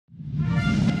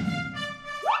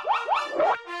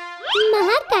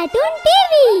Maha Cartoon TV.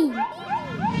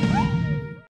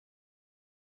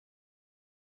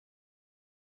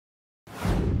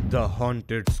 The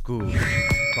Haunted School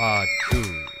Part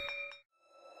 2.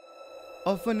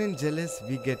 Often in jealous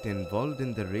we get involved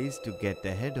in the race to get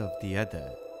ahead of the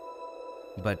other.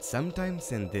 But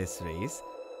sometimes in this race,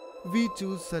 we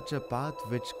choose such a path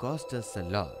which cost us a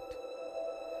lot.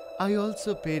 I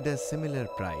also paid a similar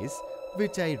price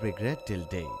which I regret till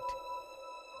date.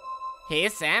 Hey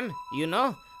Sam,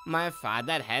 my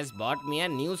father has bought me a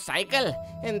new cycle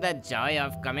in the joy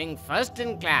of coming first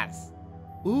in class.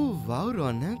 Oh wow,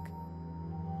 Ronak.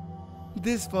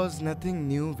 This was nothing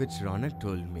new which Ronak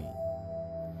told me.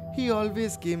 He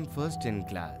always came first in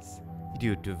class,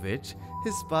 due to which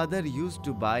his father used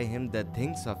to buy him the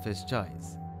things of his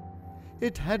choice.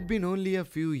 It had been only a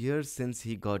few years since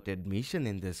he got admission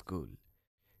in the school,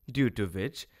 due to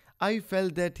which I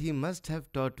felt that he must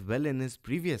have taught well in his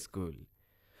previous school.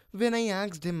 When I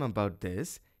asked him about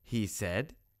this, he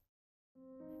said,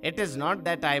 It is not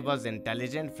that I was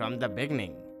intelligent from the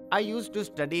beginning. I used to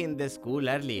study in this school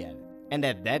earlier, and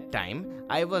at that time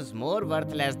I was more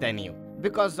worthless than you,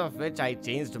 because of which I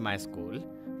changed my school.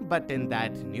 But in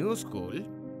that new school...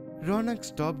 Ronak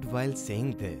stopped while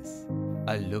saying this.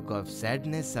 A look of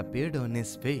sadness appeared on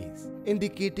his face,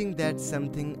 indicating that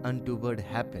something untoward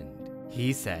happened.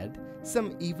 He said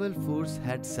some evil force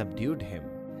had subdued him,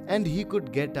 and he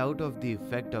could get out of the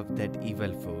effect of that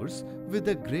evil force with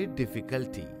a great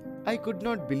difficulty. I could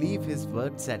not believe his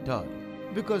words at all,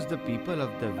 because the people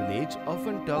of the village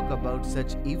often talk about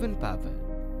such evil power.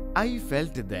 I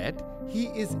felt that he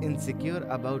is insecure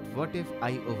about what if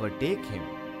I overtake him.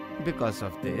 Because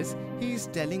of this, he is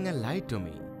telling a lie to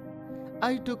me.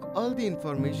 I took all the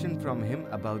information from him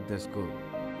about the school,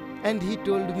 and he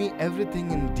told me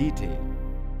everything in detail.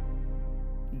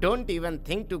 Don't even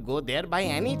think to go there by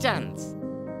any chance.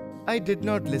 I did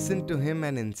not listen to him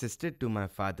and insisted to my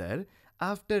father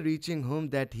after reaching home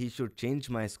that he should change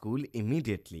my school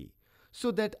immediately,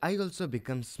 so that I also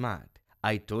become smart.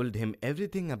 I told him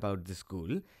everything about the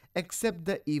school except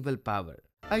the evil power.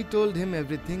 I told him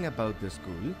everything about the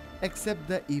school except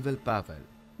the evil power,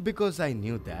 because I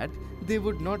knew that they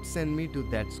would not send me to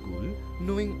that school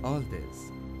knowing all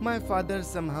this. My father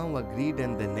somehow agreed,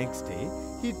 and the next day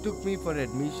he took me for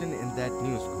admission in that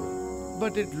new school.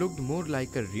 But it looked more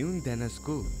like a ruin than a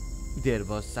school. There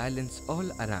was silence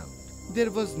all around.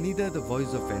 There was neither the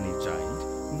voice of any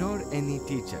child nor any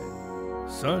teacher.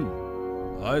 Son,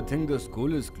 I think the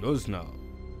school is closed now.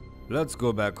 Let's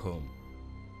go back home.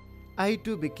 I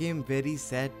too became very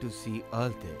sad to see all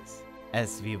this.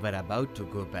 As we were about to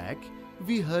go back,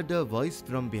 we heard a voice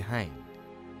from behind.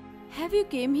 Have you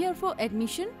came here for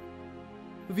admission?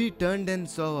 We turned and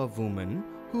saw a woman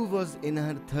who was in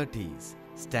her 30s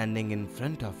standing in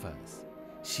front of us.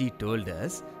 She told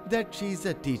us that she is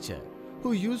a teacher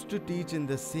who used to teach in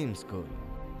the same school.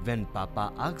 When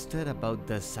Papa asked her about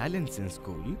the silence in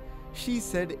school, she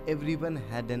said everyone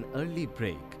had an early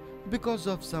break because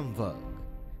of some work.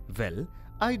 Well,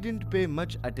 I didn't pay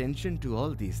much attention to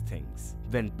all these things.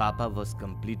 When Papa was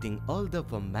completing all the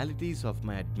formalities of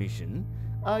my admission,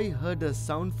 I heard a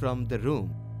sound from the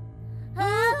room. Go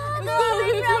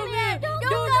away from here!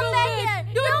 Don't come back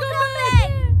here! Don't come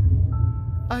back!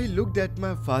 I looked at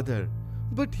my father,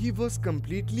 but he was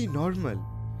completely normal.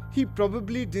 He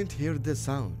probably didn't hear the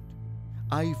sound.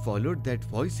 I followed that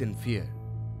voice in fear.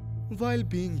 While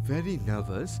being very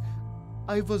nervous,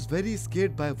 I was very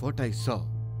scared by what I saw.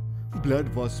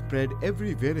 Blood was spread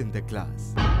everywhere in the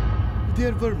class.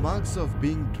 There were marks of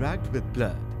being dragged with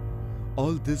blood.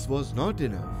 All this was not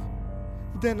enough.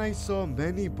 Then I saw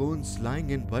many bones lying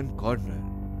in one corner.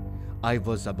 I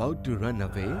was about to run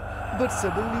away, but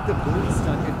suddenly the bones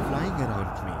started flying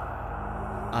around me.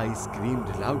 I screamed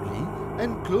loudly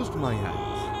and closed my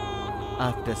eyes.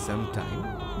 After some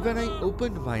time, when I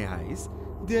opened my eyes,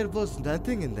 there was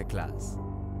nothing in the class.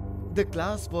 The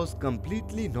class was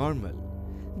completely normal.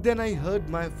 Then I heard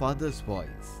my father's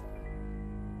voice.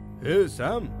 Hey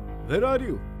Sam, where are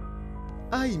you?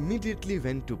 I immediately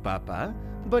went to Papa,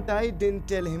 but I didn't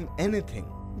tell him anything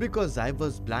because I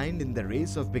was blind in the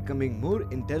race of becoming more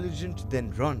intelligent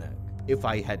than Ronak. If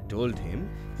I had told him,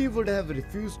 he would have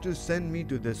refused to send me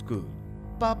to the school.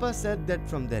 Papa said that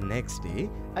from the next day,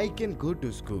 I can go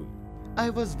to school. I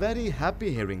was very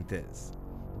happy hearing this.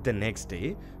 The next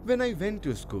day, when I went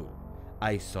to school,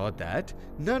 I saw that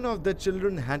none of the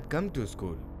children had come to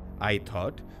school. I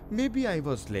thought maybe I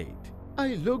was late.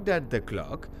 I looked at the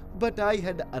clock, but I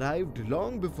had arrived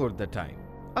long before the time.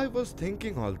 I was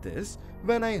thinking all this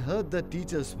when I heard the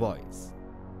teacher's voice.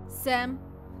 Sam,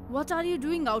 what are you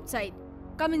doing outside?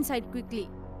 Come inside quickly.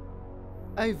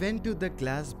 I went to the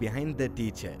class behind the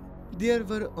teacher. There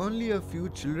were only a few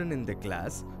children in the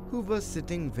class who were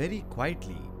sitting very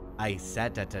quietly. I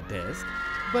sat at a desk,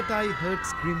 but I heard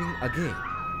screaming again.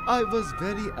 I was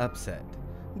very upset,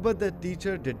 but the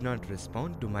teacher did not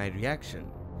respond to my reaction.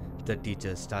 The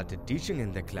teacher started teaching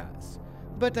in the class,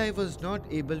 but I was not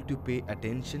able to pay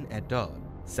attention at all.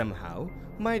 Somehow,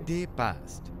 my day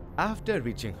passed. After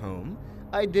reaching home,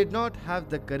 I did not have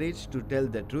the courage to tell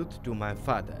the truth to my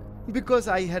father because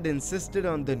I had insisted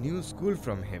on the new school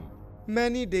from him.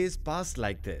 Many days passed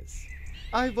like this.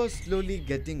 I was slowly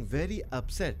getting very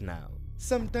upset now.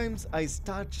 Sometimes I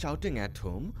start shouting at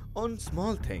home on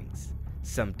small things.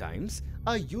 Sometimes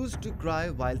I used to cry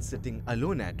while sitting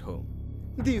alone at home.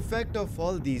 The effect of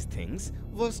all these things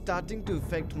was starting to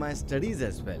affect my studies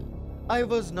as well. I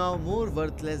was now more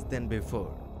worthless than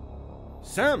before.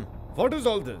 Sam, what is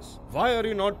all this? Why are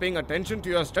you not paying attention to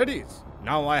your studies?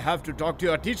 Now I have to talk to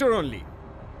your teacher only.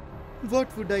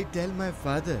 What would I tell my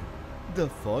father? The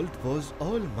fault was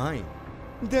all mine.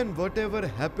 Then whatever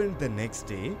happened the next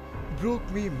day broke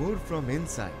me more from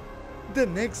inside. The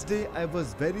next day I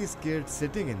was very scared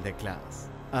sitting in the class.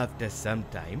 After some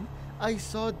time, I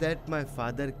saw that my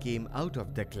father came out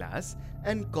of the class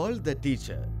and called the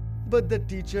teacher. But the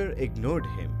teacher ignored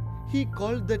him. He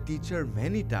called the teacher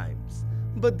many times,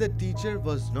 but the teacher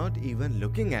was not even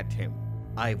looking at him.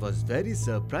 I was very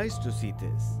surprised to see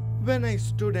this. When I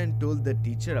stood and told the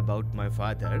teacher about my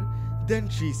father, then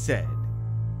she said,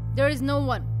 There is no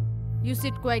one. You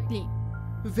sit quietly.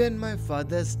 When my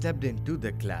father stepped into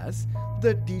the class,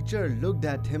 the teacher looked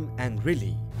at him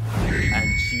angrily,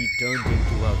 and she turned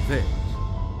into a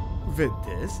witch. With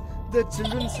this, the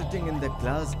children sitting in the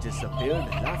class disappeared,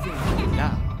 laughing out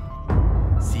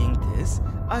loud. Seeing this,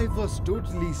 I was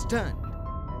totally stunned.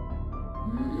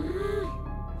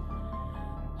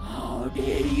 How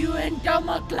dare you enter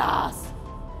my class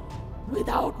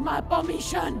without my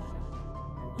permission?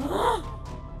 Huh?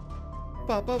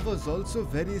 Papa was also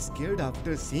very scared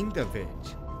after seeing the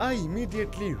witch. I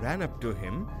immediately ran up to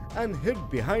him and hid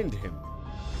behind him.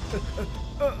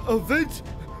 A witch?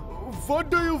 What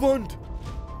do you want?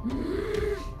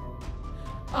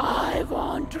 I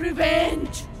want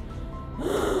revenge.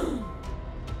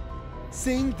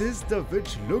 Saying this, the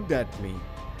witch looked at me.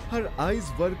 Her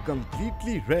eyes were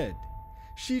completely red.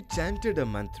 She chanted a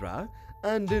mantra,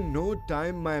 and in no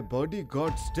time my body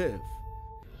got stiff.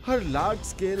 Her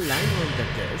large-scale line on the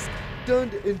desk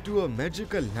turned into a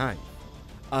magical knife.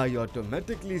 I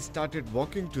automatically started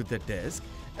walking to the desk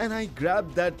and I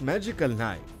grabbed that magical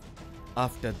knife.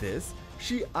 After this,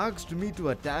 she asked me to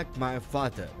attack my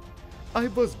father. I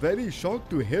was very shocked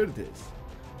to hear this.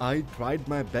 I tried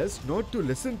my best not to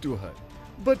listen to her,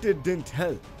 but it didn't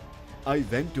help. I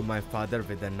went to my father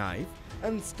with a knife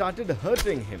and started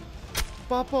hurting him.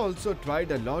 Papa also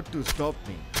tried a lot to stop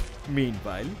me.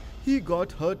 Meanwhile, he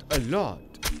got hurt a lot.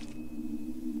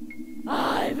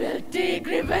 I will take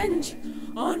revenge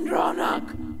on Ronak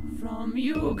from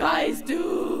you guys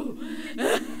too.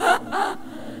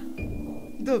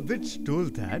 The witch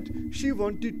told that she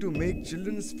wanted to make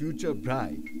children's future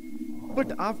bright.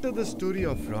 But after the story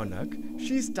of Ronak,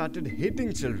 she started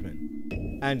hating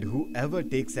children. And whoever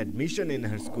takes admission in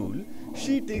her school,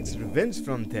 she takes revenge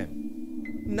from them.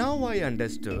 Now I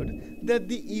understood that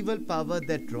the evil power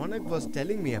that Ronak was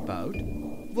telling me about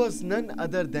was none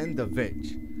other than the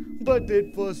witch. But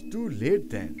it was too late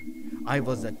then. I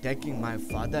was attacking my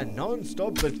father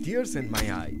non-stop with tears in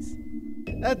my eyes.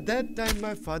 At that time,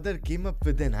 my father came up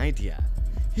with an idea.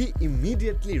 He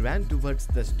immediately ran towards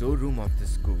the storeroom of the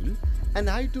school, and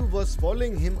I too was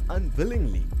following him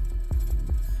unwillingly.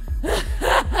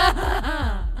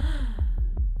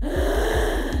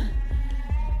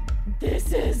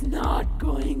 This is not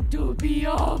going to be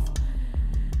of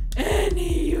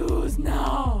any use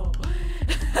now.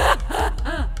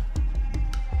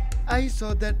 I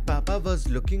saw that Papa was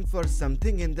looking for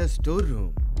something in the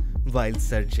storeroom. While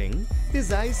searching,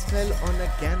 his eyes fell on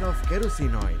a can of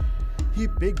kerosene oil. He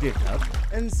picked it up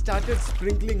and started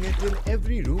sprinkling it in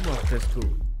every room of the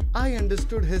school. I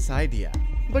understood his idea,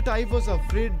 but I was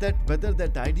afraid that whether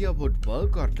that idea would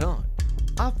work or not.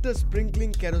 After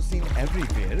sprinkling kerosene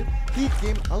everywhere, he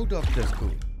came out of the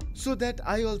school, so that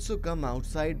I also come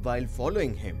outside while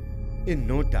following him. In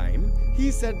no time, he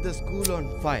set the school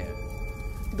on fire.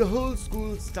 The whole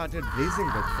school started blazing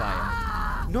with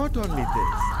fire. Not only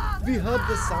this, we heard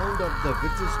the sound of the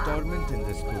witch's torment in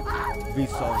the school. We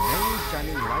saw many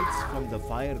shining lights from the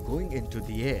fire going into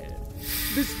the air.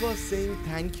 This was saying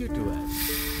thank you to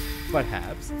us.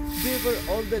 Perhaps they were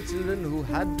all the children who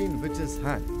had been witches'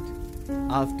 hunt.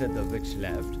 After the witch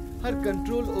left, her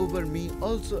control over me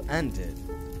also ended.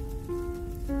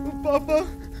 Papa,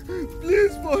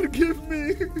 please forgive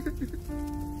me.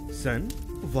 Son,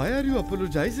 why are you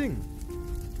apologizing?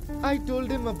 I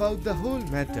told him about the whole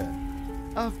matter.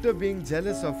 After being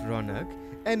jealous of Ronak,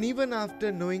 and even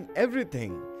after knowing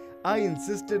everything, I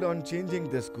insisted on changing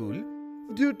the school,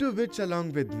 due to which,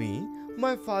 along with me,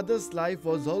 my father's life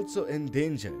was also in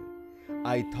danger.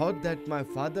 I thought that my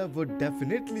father would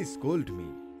definitely scold me.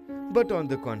 But on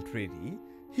the contrary,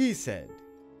 he said,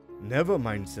 "Never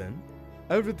mind, son.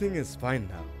 Everything is fine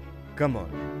now. Come on,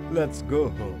 let's go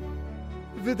home."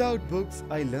 Without books,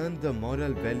 I learned the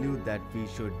moral value that we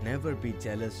should never be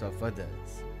jealous of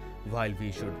others, while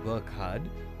we should work hard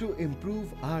to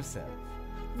improve ourselves,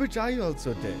 which I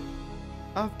also did.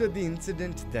 After the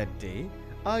incident that day,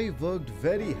 I worked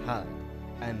very hard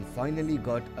and finally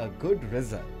got a good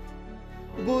result.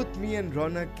 Both me and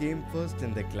Ronak came first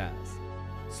in the class,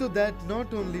 so that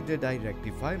not only did I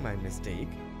rectify my mistake,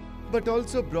 but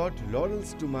also brought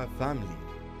laurels to my family.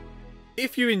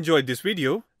 If you enjoyed this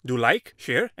video, do like,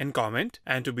 share and comment,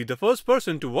 and to be the first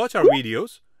person to watch our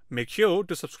videos, make sure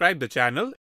to subscribe the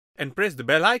channel and press the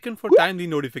bell icon for timely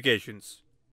notifications.